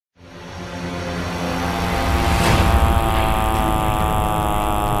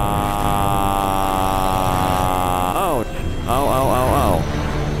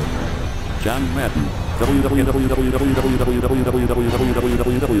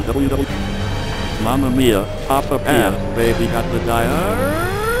Mamma mia, Papa Pia, baby got the diarrhea.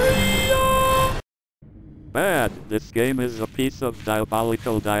 Bad, this game is a piece of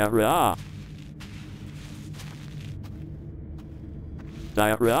diabolical diarrhea.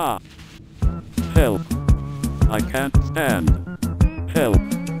 Diarrhea. Help. I can't stand. Help.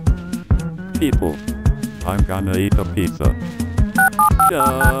 People. I'm gonna eat a pizza.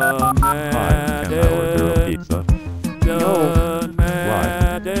 I can order a pizza. No.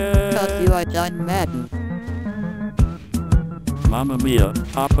 Why? Because you are John Madden. Mamma mia,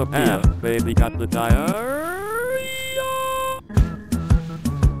 Papa Pia, baby got the diarrhea.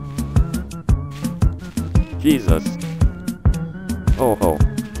 Jesus. Oh ho.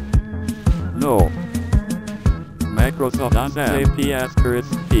 No. Microsoft on P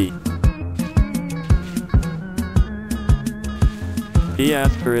asterisk P. P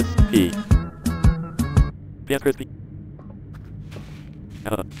asterisk P. P asterisk P.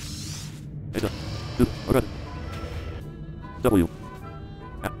 W.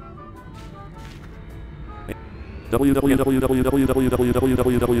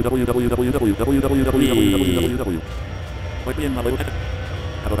 Wait in my little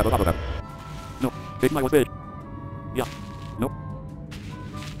no, take my fish. Yeah. No.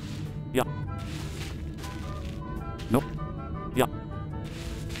 Yeah. No. Yeah.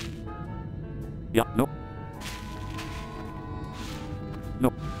 Yeah. No.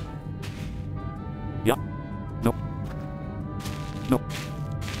 No. Yeah. No. No.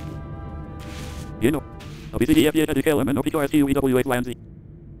 You know. A B C D F G H I J K L M N O P Q R S T U V W X Y and Z.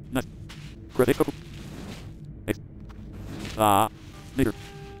 Nice. Critical. X. Nigger.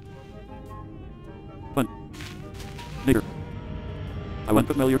 Fun. Nigger. I want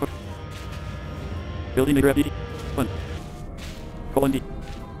familiar cook. Building nigger FDD. Fun. Colon D.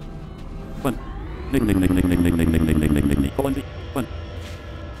 Fun. Nigger nigger nigger nigger nigger nigger nigger nigger nigger nigger nigger colon D. Fun.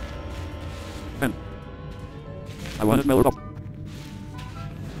 Pen. I want familiar cook.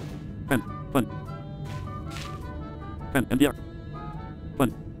 Pen. Fun. Pen. NDR. Fun.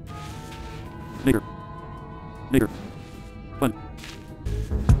 Nigger. Nigger. Fun.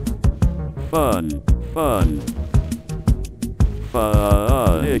 Fun. Fun.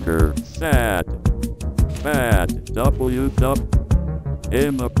 Fun. Nigger. Sad. Bad. W. W.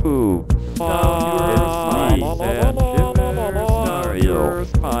 In the poo. Sneeze and shiver. Your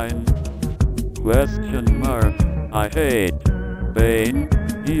spine. Question mark. I hate. Bane.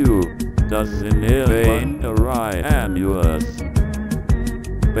 You. Doesn't it? Bane. The right. Annulus.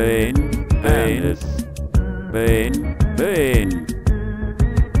 Bane. Anus. Bane. Bane.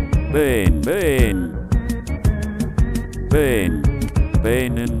 Bane. Bane. Bane.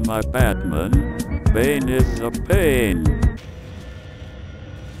 Bane in my Batman. Bane is a pain.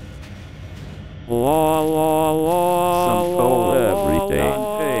 La la la. Some soul every day.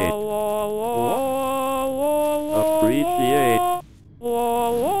 Appreciate.